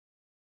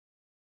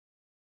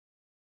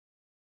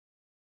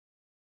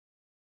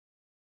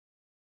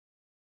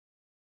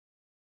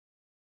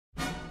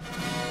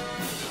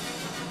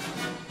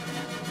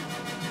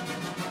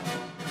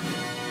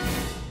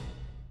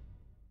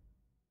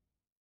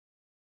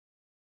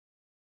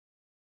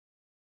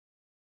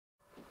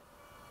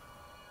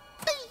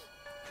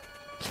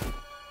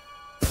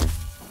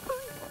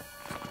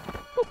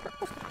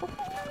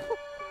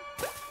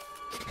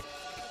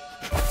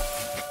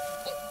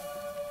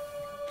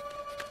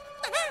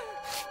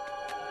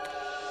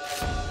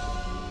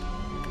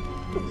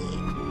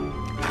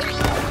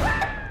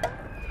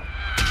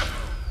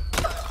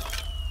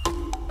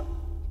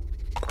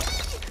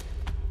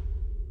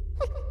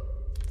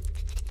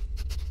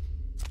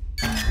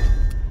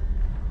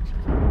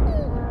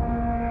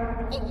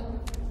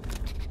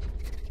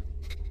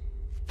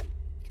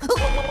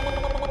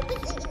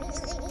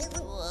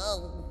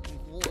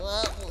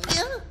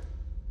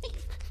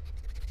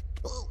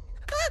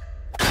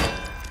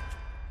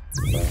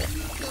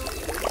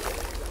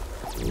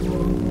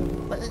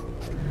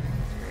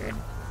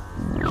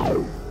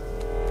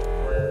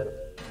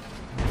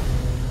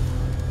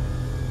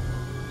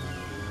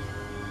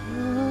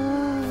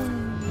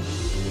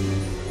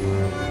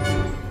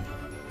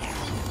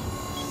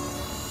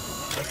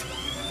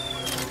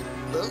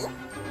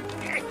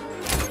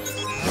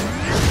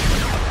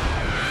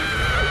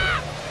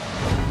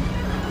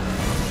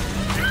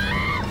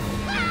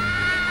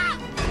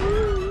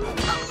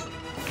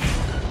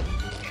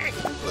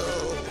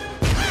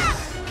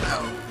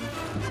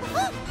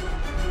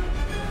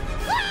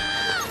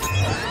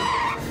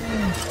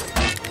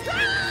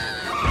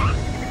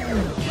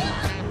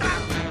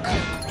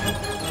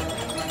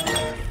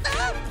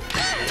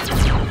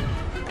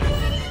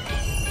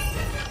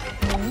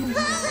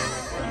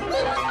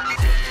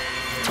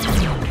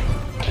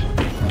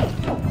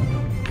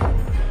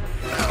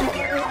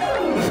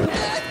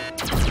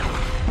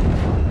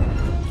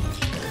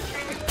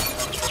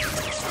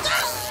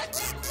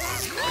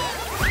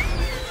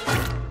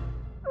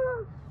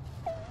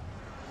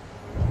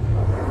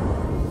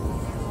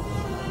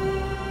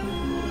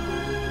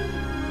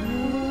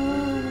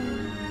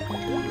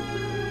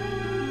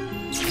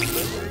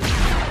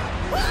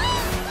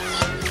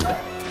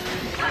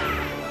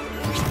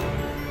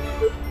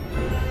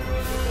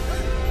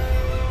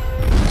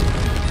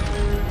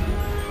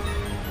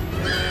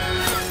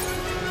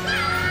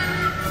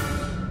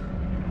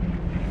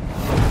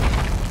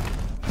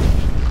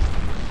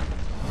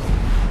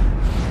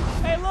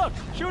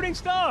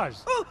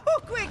Stars. Oh,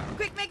 quick,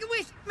 make a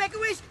wish,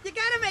 you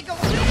gotta make a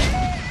wish.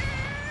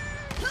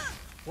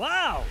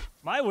 Wow,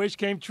 my wish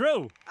came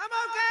true. I'm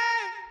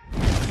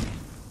okay.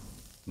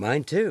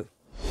 Mine too.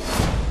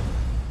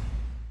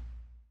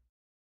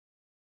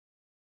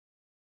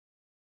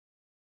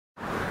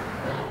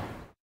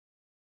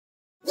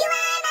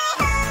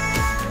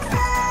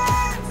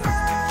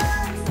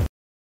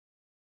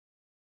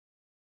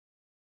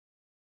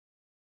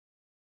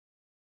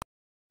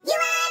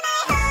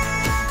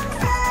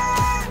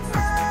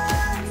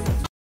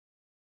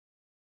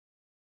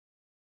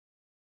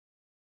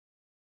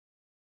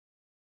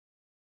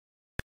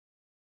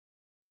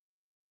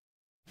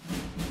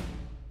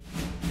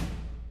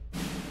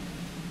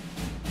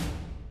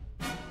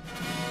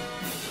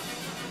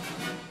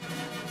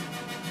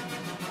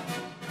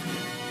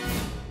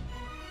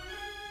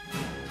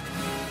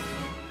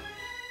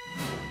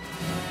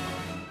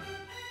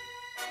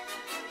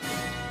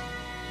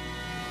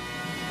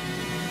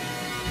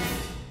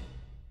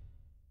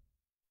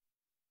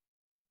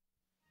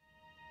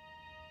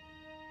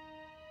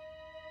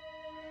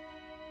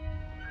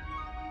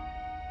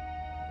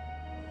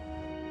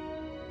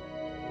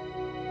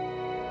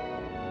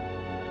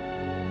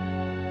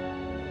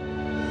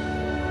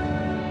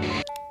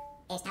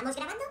 ¿Estamos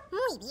grabando?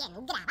 Muy bien,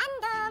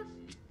 grabando.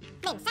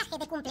 Mensaje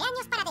de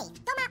cumpleaños para Dave.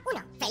 Toma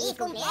 1. ¡Feliz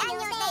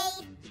cumpleaños,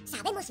 Dave!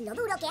 Sabemos lo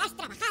duro que has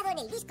trabajado en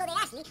el disco de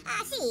Ashley,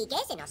 así que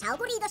se nos ha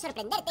ocurrido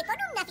sorprenderte con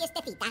una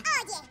fiestecita.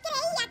 Oye,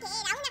 creía que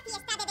era una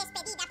fiesta de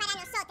despedida para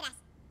nosotras.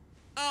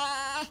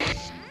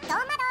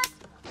 Toma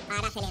 2.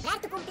 Para celebrar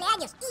tu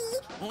cumpleaños y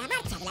la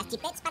marcha de las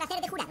Chipettes para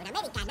hacer de jurado en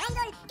American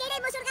Idol,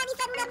 queremos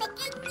organizar una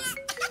pequeña...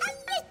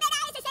 ¡Espera,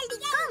 ese es el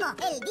DJ! ¿Cómo?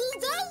 ¿El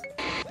DJ?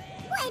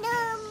 Bueno,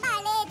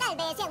 vale, tal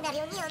vez sea una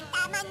reunión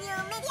tamaño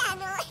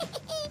mediano.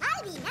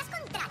 Alvin, ¿has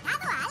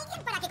contratado a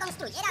alguien para que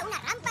construyera una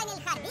rampa en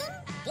el jardín?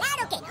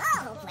 ¡Claro que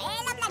no! ¡Fue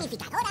la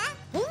planificadora!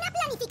 ¡Una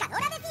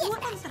planificadora de fiestas! ¿Tú has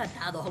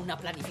contratado a una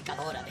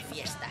planificadora de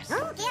fiestas?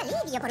 ¡Oh, qué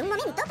alivio! Por un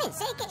momento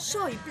pensé que...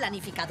 Soy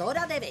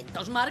planificadora de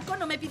eventos, Marco.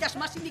 No me pidas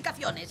más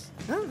indicaciones.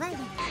 Oh, vale.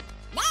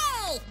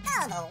 ¡Dave!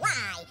 ¡Todo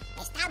guay!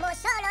 ¡Estamos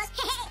solos!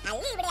 ¡Jeje!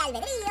 ¡Al libre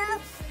albedrío!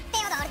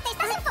 ¡Teodor, te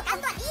estás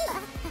enfocando aquí!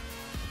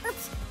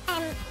 Ups.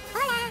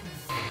 Hola.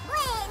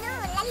 Bueno,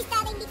 la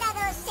lista de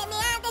invitados se me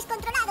ha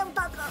descontrolado un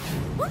poco.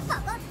 ¿Un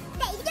poco?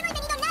 Dave, yo no he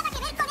tenido nada que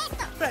ver con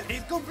esto.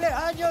 ¡Feliz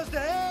cumpleaños,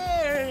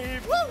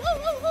 Dave!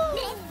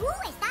 ¿Red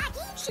Foo está aquí?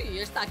 Sí,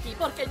 está aquí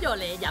porque yo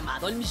le he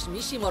llamado el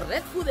mismísimo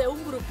Red Foo de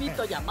un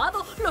grupito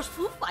llamado los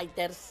Foo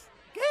Fighters.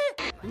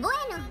 ¿Qué?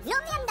 Bueno,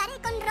 no me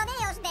andaré con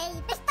rodeos,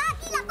 Dave. Está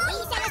aquí la poli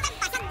y se lo están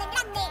pasando en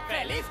grande.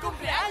 ¡Feliz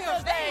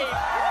cumpleaños, Dave! ¡Es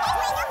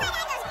bueno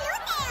para los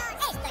glúteos!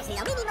 Esto es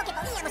lo mínimo que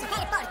podíamos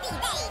hacer por ti,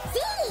 Dave.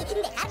 ¡Sí!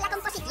 Dejar la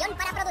composición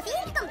para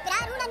producir,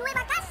 comprar una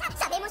nueva casa.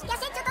 Sabemos que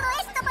has hecho todo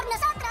esto por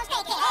nosotros. ¡Te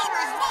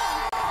queremos,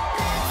 Dave!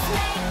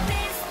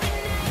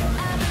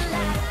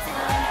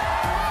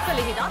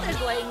 ¡Felicidades,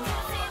 Dwayne!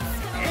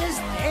 ¡Es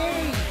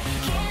Dave!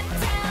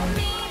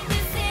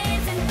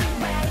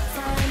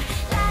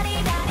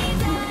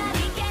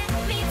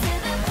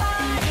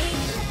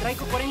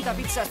 Traigo 40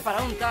 pizzas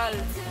para un tal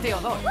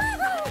Teodor.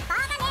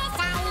 ¡Paga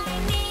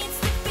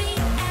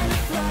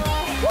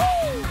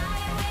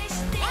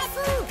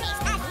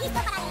 ¿Estás listo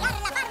para liar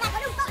la parda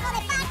con un poco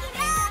de party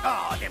rock?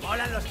 ¡Oh, te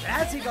molan los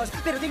clásicos!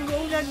 Pero tengo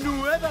una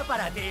nueva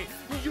para ti.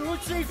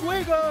 ¡Juicy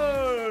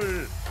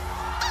Wiggle!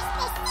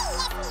 Este sí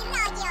es mi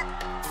rollo.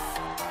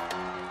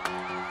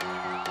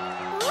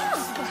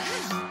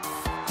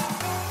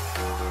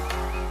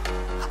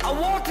 I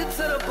walked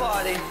into the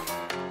party.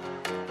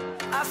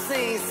 I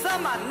seen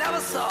some I never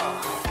saw.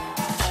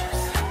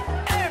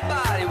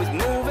 Everybody was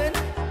moving,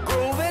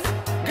 grooving.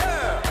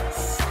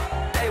 Girls,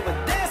 they were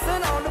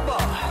dancing on the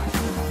bar.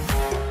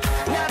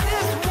 Now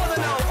this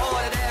wasn't no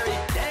ordinary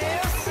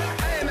dance.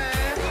 Hey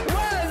man,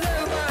 why is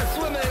everybody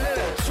swimming in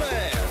a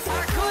trance?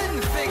 I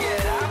couldn't figure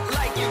it out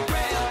like your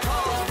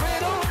grandpa's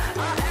riddle.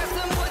 I asked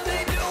them what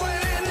they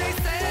doing and they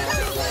said,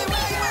 "Juicy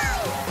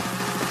Wiggle."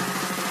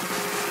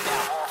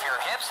 Now move your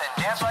hips and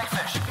dance like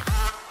fish.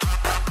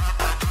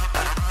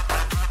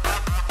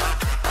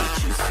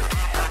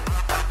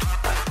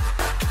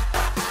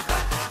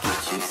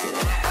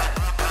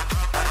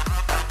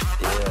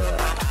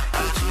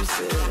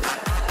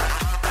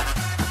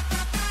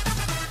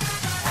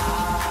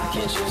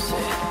 Can't you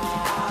see?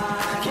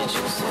 Can't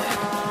you see?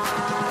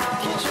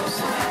 Can't you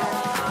see?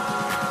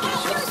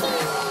 Can't you see?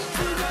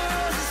 Two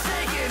girls are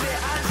shaking it.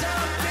 I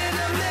jumped in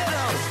the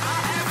middle. I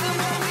asked them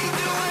what we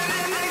doing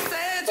and they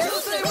said,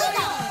 "Juicy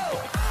Wiggle."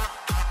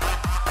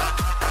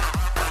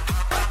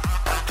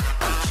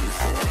 Can't you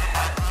see?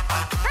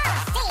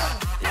 Sí.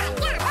 Ya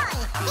voy.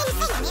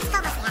 Enséñales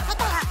cómo se hace,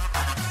 pero...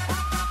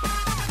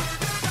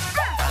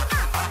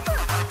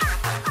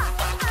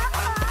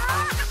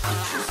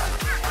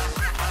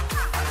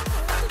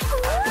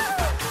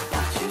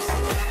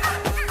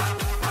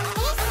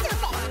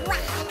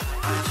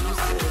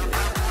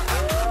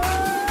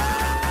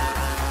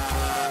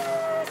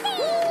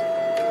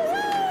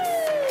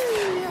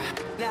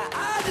 Now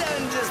I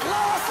done just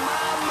lost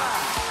my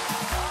mind.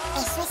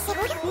 ¿Eso es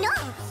seguro? ¡No!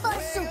 ¡Por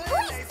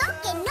supuesto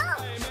que no!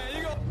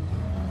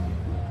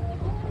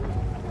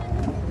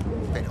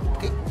 ¿Pero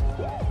qué?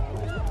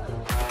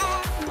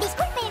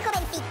 Disculpe,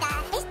 jovencita.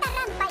 Esta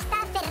rampa está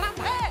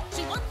cerrada.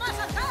 ¡Simón va a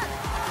saltar!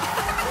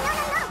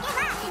 No, ¿qué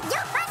va? Yo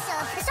paso.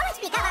 Solo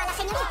explicaba a la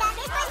señorita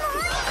que esto es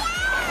muy...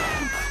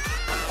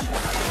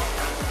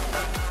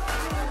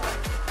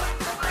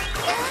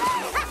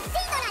 ¡Ha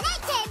sido la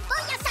leche!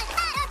 ¡Voy a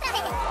saltar otra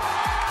vez!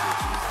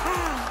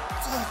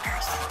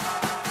 Chicos.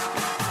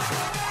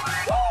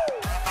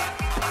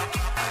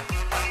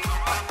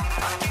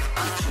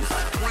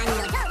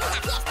 Cuando yo diga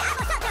fiesta, a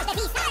vosotros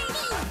decís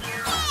Alvin.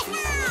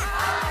 ¡Fiesta!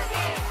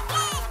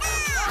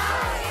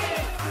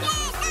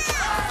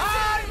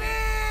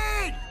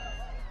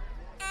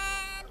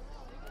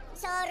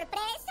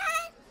 ¿Sorpresa?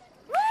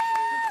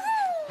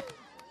 ¡Woohoo!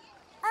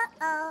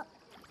 Oh,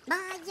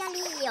 vaya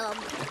lío.